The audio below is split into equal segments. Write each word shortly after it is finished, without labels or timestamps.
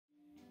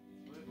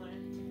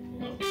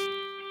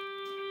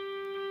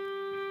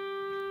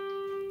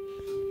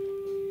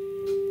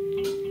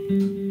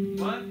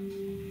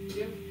1,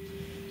 2.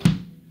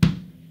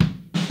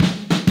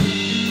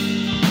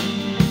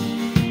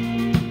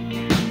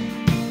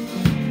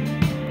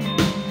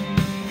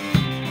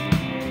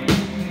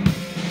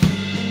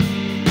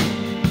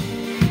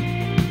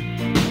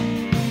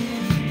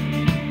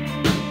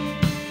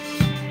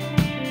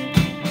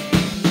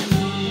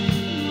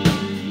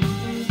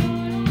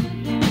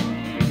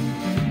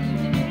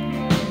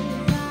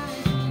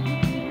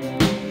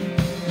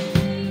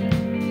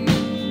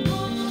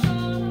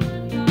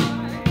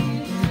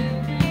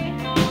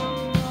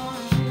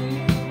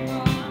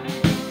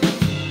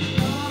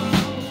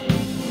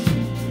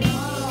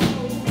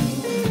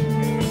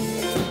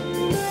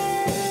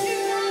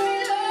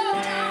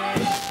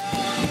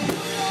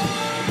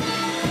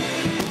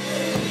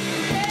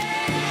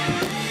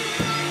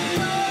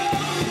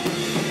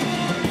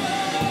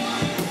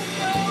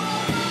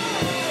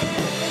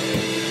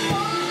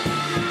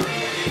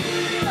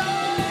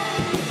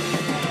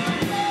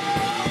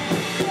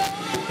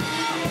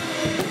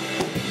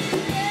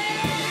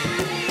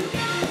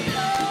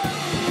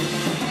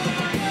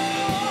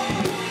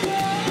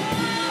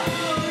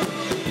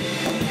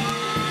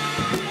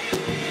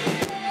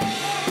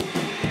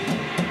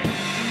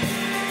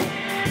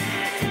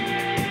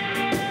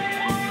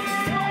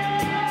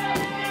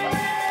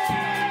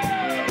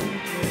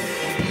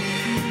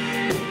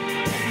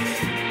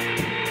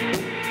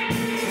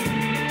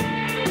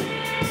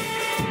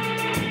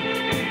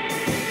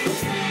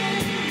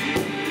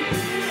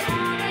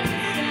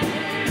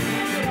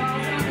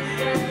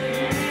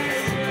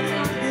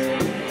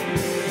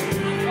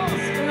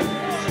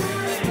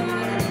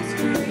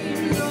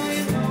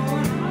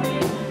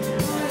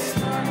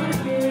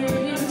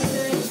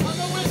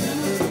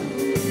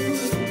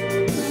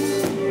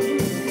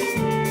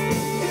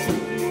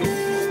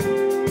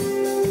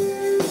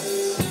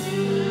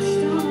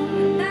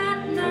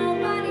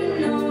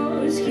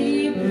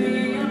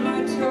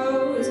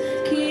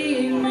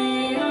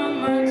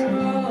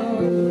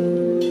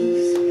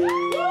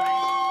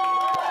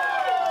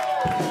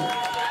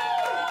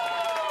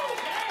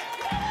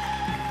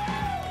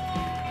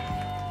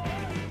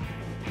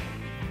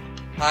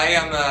 Hi,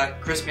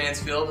 I'm Chris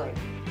Mansfield. I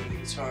play the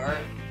guitar.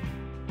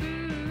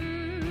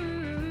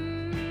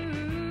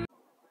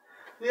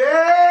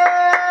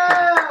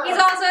 Yeah! He's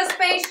also a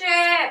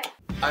spaceship!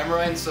 I'm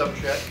Ryan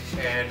Subcheck,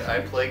 and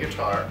I play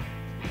guitar.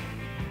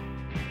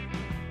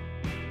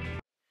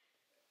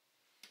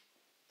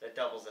 That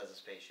doubles as a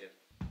spaceship.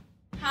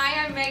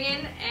 Hi, I'm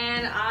Megan,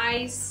 and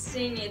I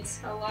sing it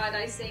a lot.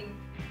 I sing.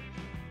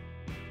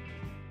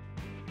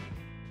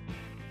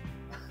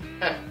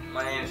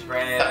 My name's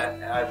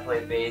Brandon, and I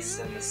play bass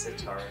and the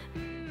sitar.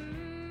 You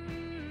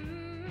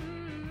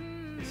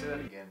say that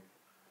again.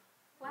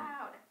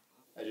 Loud.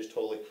 I just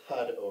totally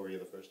had over you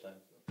the first time.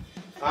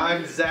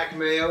 I'm Zach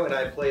Mayo, and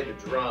I play the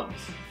drums.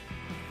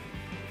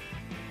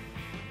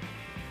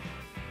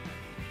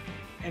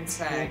 And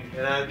sang.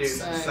 And I do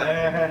some Some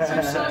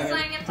singing. slow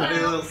singing I do a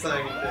too. little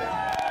singing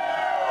too.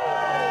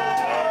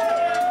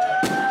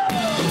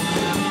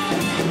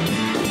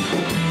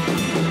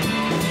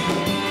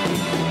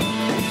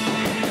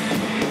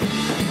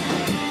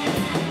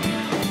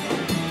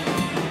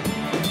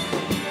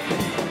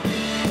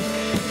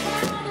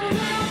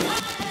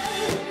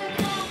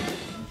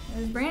 It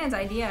was Brandon's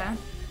idea,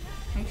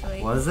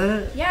 actually. Was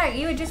it? Yeah,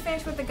 you had just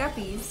finished with the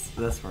Guppies.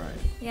 That's right.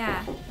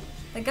 Yeah.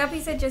 The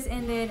Guppies had just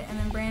ended, and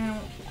then Brandon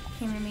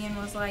came to me and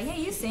was like,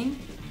 hey, you sing.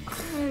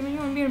 You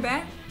want to be in a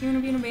band? You want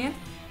to be in a band?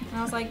 And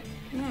I was like,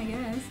 yeah, I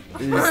guess.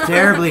 It was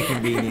terribly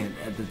convenient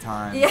at the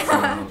time. Yeah.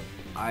 So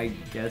I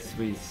guess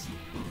we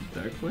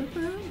stuck with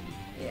it.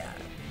 Yeah.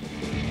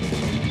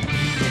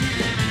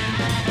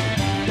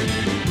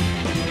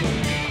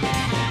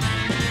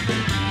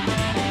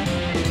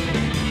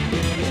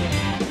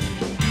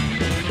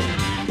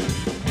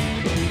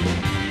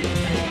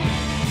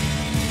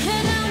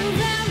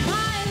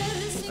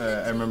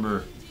 I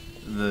remember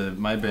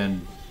my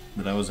band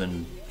that I was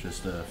in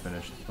just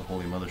finished the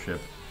Holy Mothership,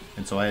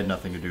 and so I had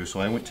nothing to do, so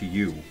I went to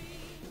you.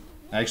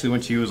 I actually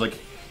went to you and was like,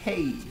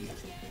 hey,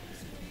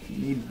 you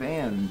need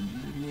band,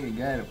 you need a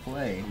guy to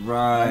play.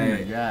 Right. I'm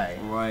your guy.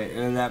 Right. And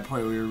at that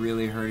point, we were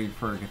really hurting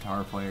for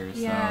guitar players.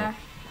 Yeah.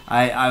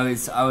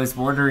 So I was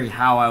wondering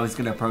how I was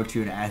gonna approach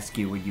you and ask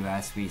you when you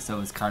asked me. So it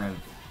was kind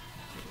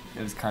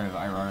of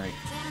ironic.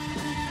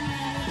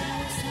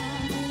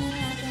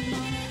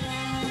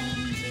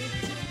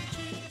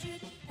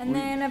 And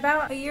then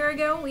about a year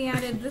ago, we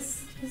added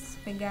this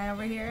big guy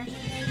over here.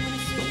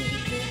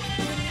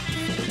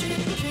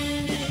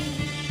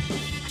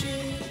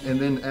 And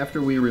then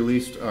after we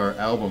released our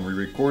album, we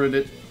recorded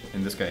it,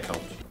 and this guy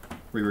helped.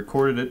 We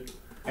recorded it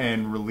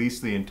and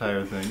released the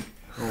entire thing.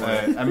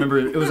 I remember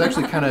it was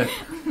actually kind of...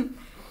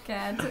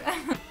 Cat.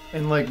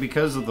 And like,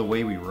 because of the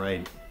way we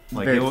write,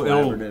 like Very it'll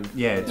collaborative.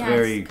 yeah, it's Yeah,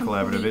 very it's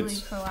collaborative. completely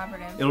It's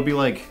collaborative. It'll be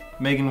like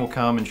Megan will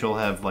come and she'll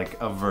have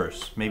like a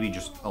verse, maybe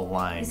just a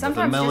line,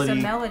 Sometimes with a melody. just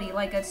a melody,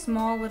 like a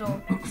small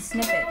little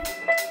snippet.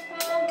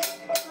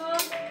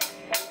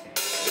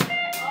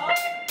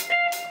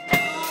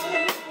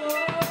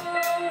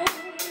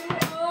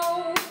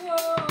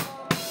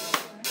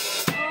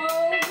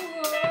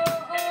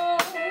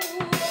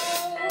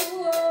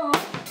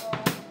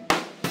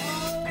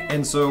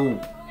 And so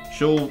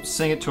she'll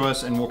sing it to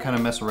us and we'll kind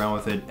of mess around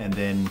with it, and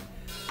then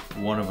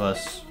one of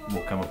us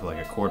will come up with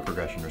like a chord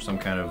progression or some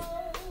kind of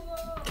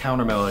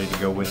counter melody to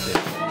go with it.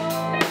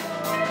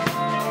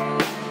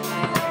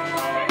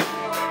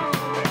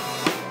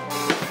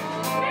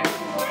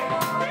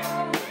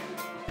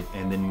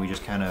 And then we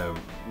just kind of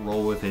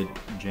roll with it,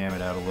 jam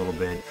it out a little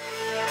bit.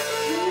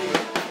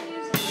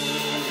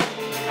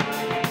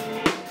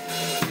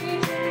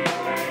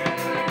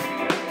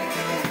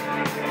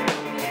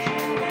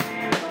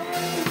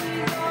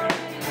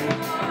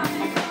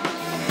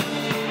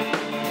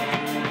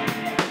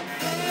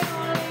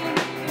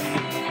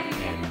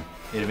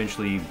 It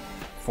eventually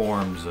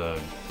forms a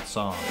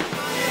song.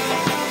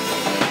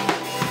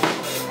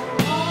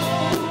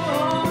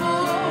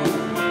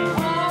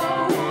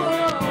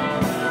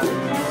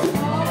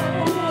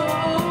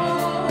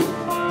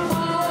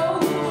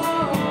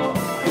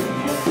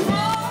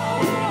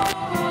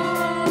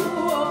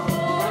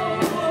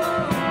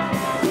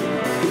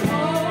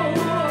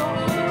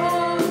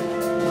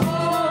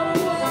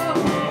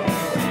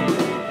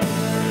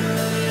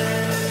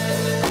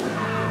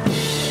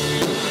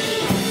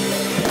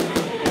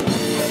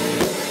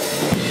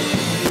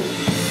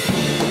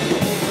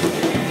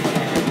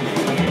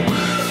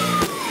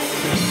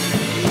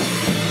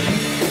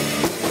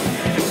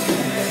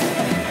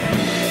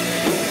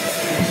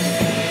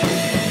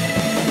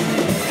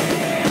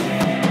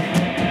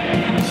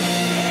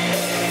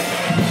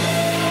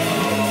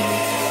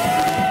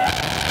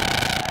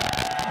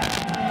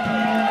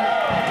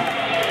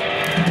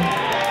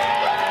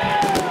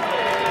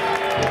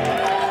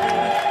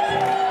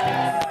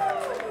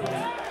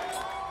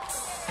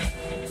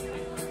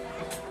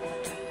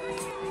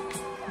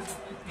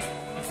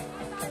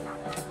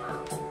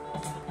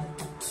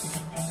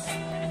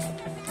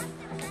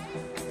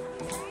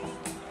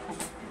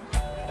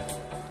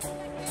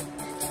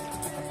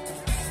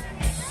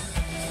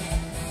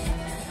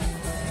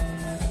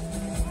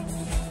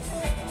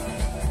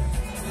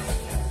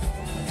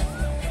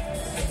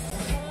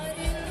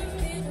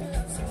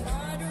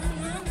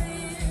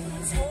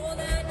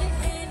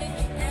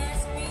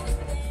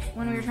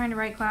 Trying to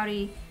write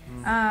Cloudy,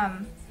 I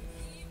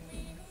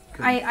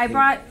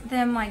brought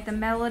them like the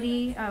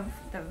melody of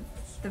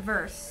the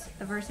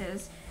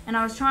verses, and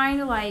I was trying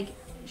to like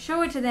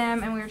show it to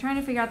them, and we were trying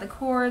to figure out the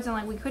chords, and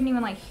like we couldn't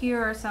even like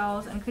hear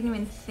ourselves and couldn't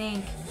even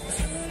think.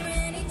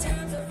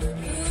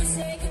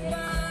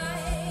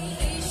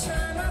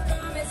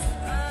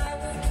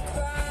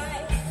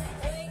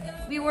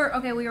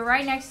 We were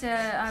right next to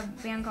a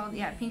band called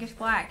Pinkish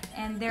Black,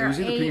 and they're It was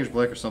either Pinkish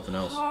Black or something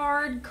else.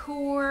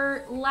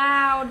 Hardcore,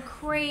 loud,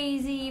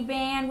 crazy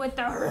band with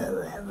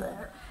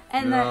the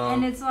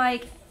and it's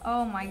like,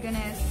 oh my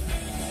goodness.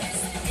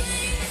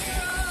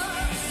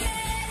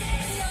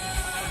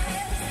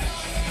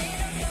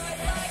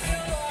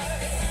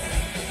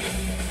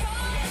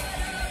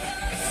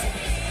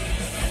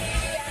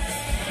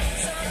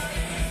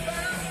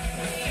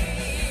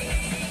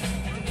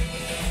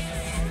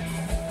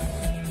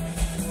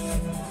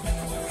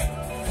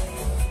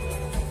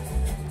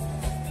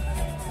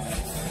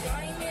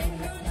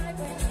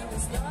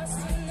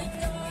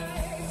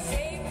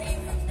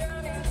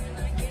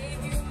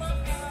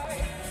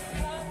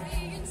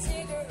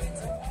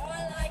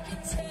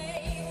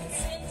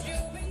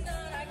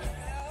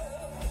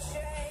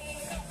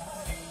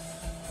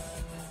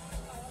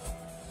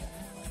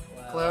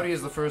 Cloudy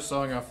is the first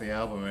song off the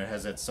album, and it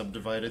has that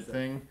subdivided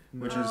thing,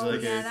 which is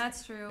like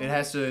that's true. It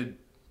has to.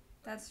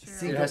 That's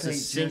true. It has to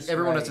sync.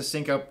 Everyone has to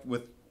sync up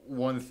with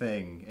one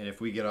thing, and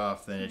if we get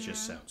off, then it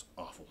just sounds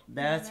awful.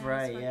 That's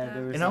right. Yeah,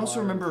 there was. And I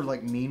also remember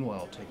like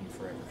Meanwhile taking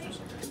forever for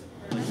some reason.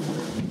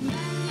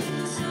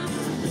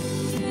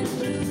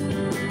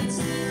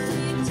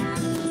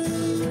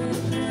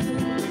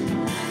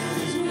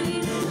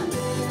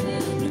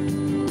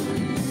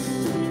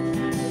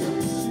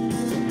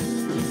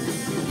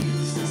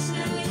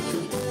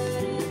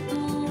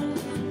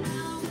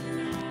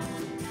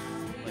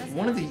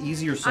 One of the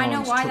easier songs. I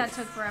know why that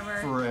took forever.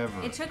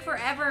 Forever. It took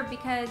forever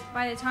because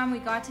by the time we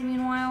got to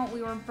Meanwhile,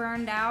 we were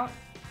burned out,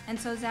 and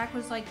so Zach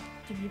was like,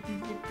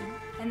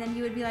 and then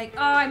he would be like,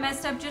 "Oh, I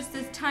messed up just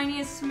this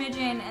tiniest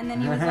smidgen," and then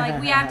he was like,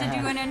 "We have to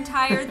do an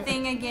entire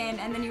thing again,"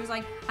 and then he was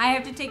like, "I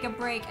have to take a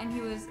break," and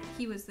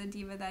he was the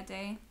diva that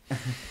day.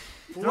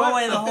 Throw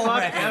away the whole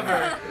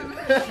record.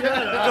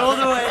 Throw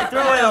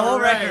away the whole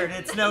record.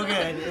 It's no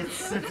good.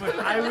 It's.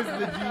 I was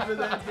the diva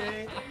that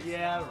day?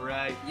 Yeah,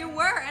 right. You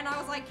were, and I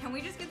was like, "Can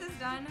we just get this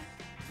done?"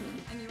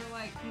 And you were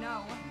like,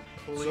 "No."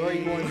 Please. So are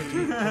you going to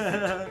do?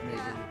 Yeah.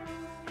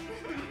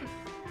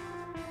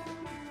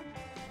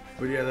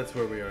 But yeah, that's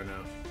where we are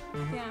now.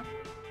 Yeah.